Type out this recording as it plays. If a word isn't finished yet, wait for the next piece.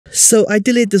So I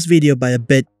delayed this video by a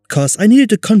bit cause I needed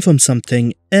to confirm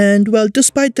something, and well,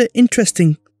 despite the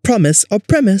interesting promise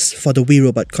for the We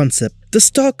Robot concept, the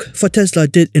stock for Tesla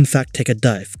did in fact take a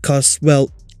dive cause,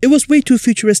 well, it was way too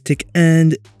futuristic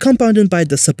and compounded by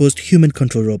the supposed human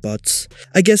control robots.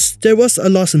 I guess there was a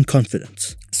loss in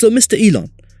confidence. So Mr.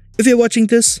 Elon, if you're watching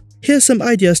this, here's some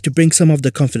ideas to bring some of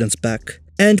the confidence back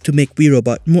and to make We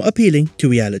Robot more appealing to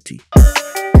reality.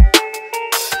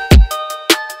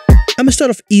 I'm gonna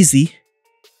start off easy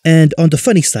and on the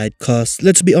funny side cause,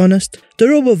 let's be honest, the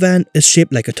Robo van is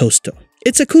shaped like a toaster.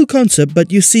 It's a cool concept,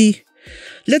 but you see,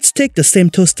 let's take the same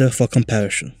toaster for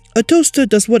comparison. A toaster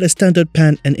does what a standard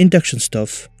pan and induction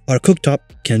stove or cooktop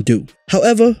can do.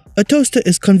 However, a toaster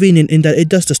is convenient in that it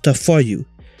does the stuff for you,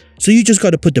 so you just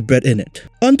gotta put the bread in it.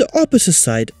 On the opposite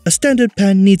side, a standard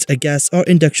pan needs a gas or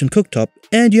induction cooktop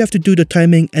and you have to do the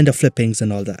timing and the flippings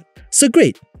and all that. So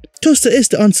great, toaster is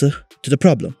the answer to the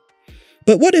problem.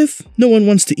 But what if no one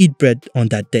wants to eat bread on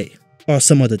that day or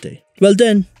some other day? Well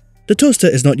then, the toaster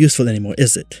is not useful anymore,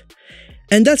 is it?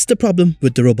 And that's the problem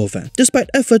with the Robo van.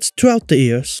 Despite efforts throughout the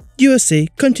years, USA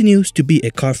continues to be a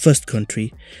car-first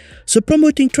country, so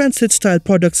promoting transit-style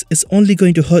products is only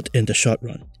going to hurt in the short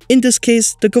run. In this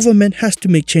case, the government has to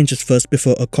make changes first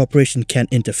before a corporation can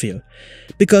interfere,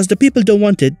 because the people don't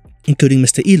want it, including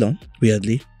Mr. Elon,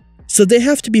 weirdly. So they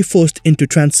have to be forced into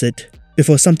transit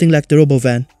before something like the Robo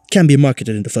van can be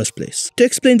marketed in the first place. To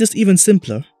explain this even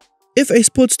simpler, if a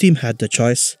sports team had the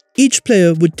choice, each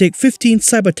player would take 15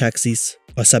 cyber taxis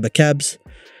or cyber cabs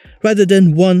rather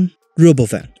than one Robo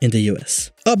van in the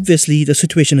US. Obviously, the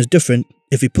situation is different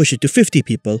if we push it to 50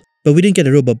 people, but we didn't get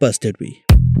a Robo bus, did we?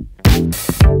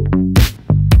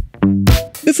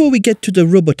 Before we get to the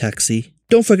Robotaxi,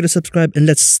 don't forget to subscribe and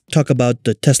let's talk about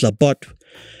the Tesla bot,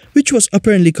 which was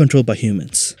apparently controlled by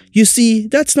humans. You see,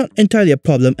 that's not entirely a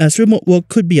problem as remote work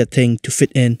could be a thing to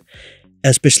fit in,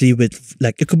 especially with,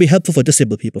 it could be helpful for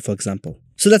disabled people, for example.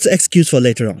 So that's an excuse for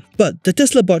later on. But the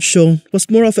Tesla bot shown was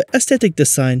more of an aesthetic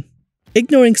design,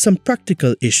 ignoring some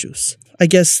practical issues. I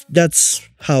guess that's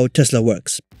how Tesla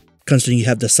works, considering you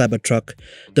have the Cybertruck,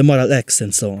 the Model X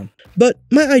and so on. But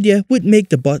my idea would make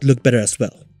the bot look better as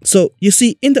well. So you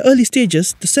see, in the early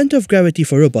stages, the center of gravity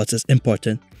for robots is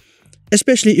important,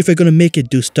 especially if you're going to make it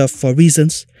do stuff for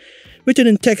reasons written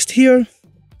in text here.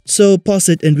 So pause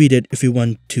it and read it if you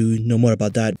want to know more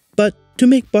about that. But to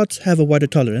make bots have a wider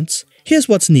tolerance, here's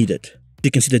what's needed.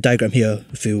 You can see the diagram here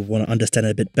if you want to understand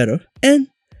it a bit better. And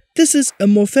this is a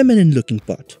more feminine looking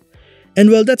bot. And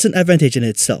well, that's an advantage in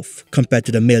itself compared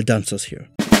to the male dancers here.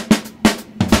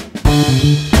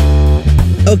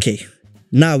 Okay,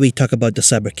 now we talk about the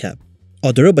Cybercab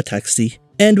or the Robotaxi.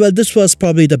 And well, this was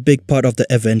probably the big part of the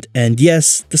event, and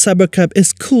yes, the Cybercab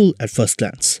is cool at first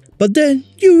glance. But then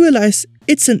you realize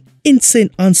it's an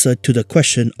insane answer to the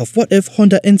question of what if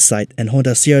Honda Insight and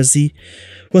Honda CR-Z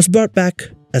was brought back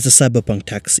as a cyberpunk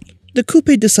taxi. The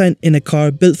coupe design in a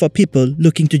car built for people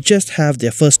looking to just have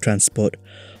their first transport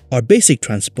or basic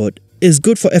transport is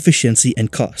good for efficiency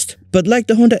and cost. But like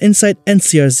the Honda Insight and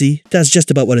CR-Z, that's just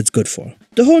about what it's good for.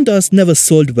 The Hondas never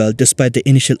sold well despite the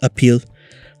initial appeal,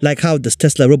 like how this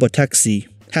Tesla Robotaxi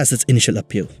has its initial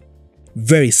appeal.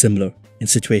 Very similar in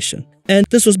situation. And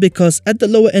this was because at the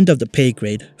lower end of the pay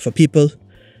grade for people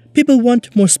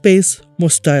want more space, more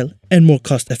style, and more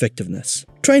cost effectiveness.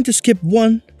 Trying to skip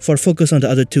one for focus on the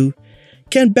other two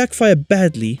can backfire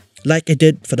badly like it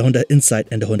did for the Honda Insight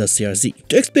and the Honda CR-Z.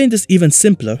 To explain this even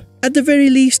simpler, at the very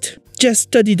least, just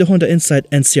study the Honda Insight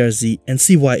and CR-Z and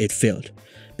see why it failed.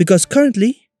 Because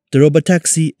currently, the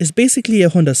Robotaxi is basically a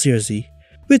Honda CR-Z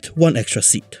with one extra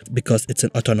seat because it's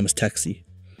an autonomous taxi.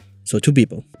 So 2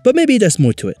 people. But maybe there's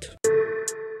more to it.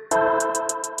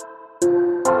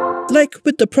 Like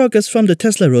with the progress from the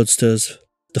Tesla Roadsters,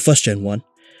 the first gen one,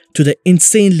 to the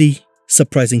insanely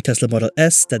surprising Tesla Model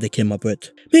S that they came up with,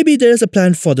 maybe there is a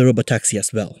plan for the Robotaxi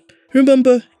as well.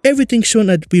 Remember, everything shown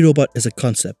at We Robot is a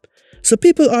concept, so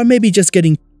people are maybe just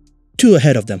getting too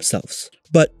ahead of themselves.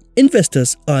 But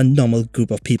investors are a normal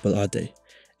group of people, are they?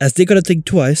 As they gotta think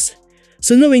twice.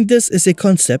 So knowing this is a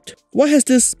concept, why has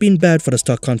this been bad for the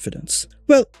stock confidence?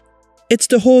 Well, it's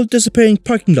the whole disappearing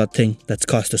parking lot thing that's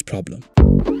caused this problem.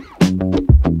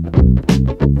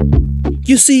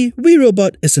 You see, We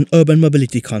Robot is an urban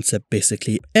mobility concept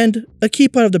basically, and a key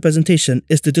part of the presentation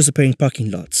is the disappearing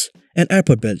parking lots and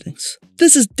airport buildings.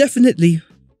 This is definitely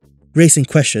raising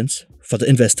questions for the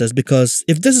investors because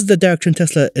if this is the direction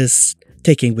Tesla is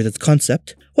taking with its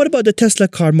concept, what about the Tesla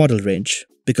car model range?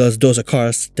 Because those are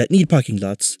cars that need parking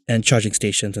lots and charging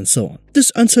stations and so on.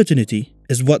 This uncertainty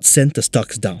is what sent the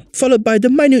stocks down, followed by the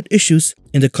minute issues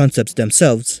in the concepts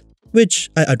themselves, which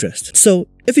I addressed. So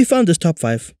if you found this top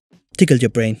 5 tickled your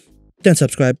brain, then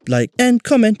subscribe, like, and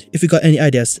comment if you got any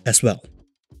ideas as well.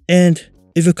 And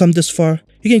if you've come this far,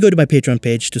 you can go to my Patreon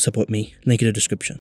page to support me, link in the description.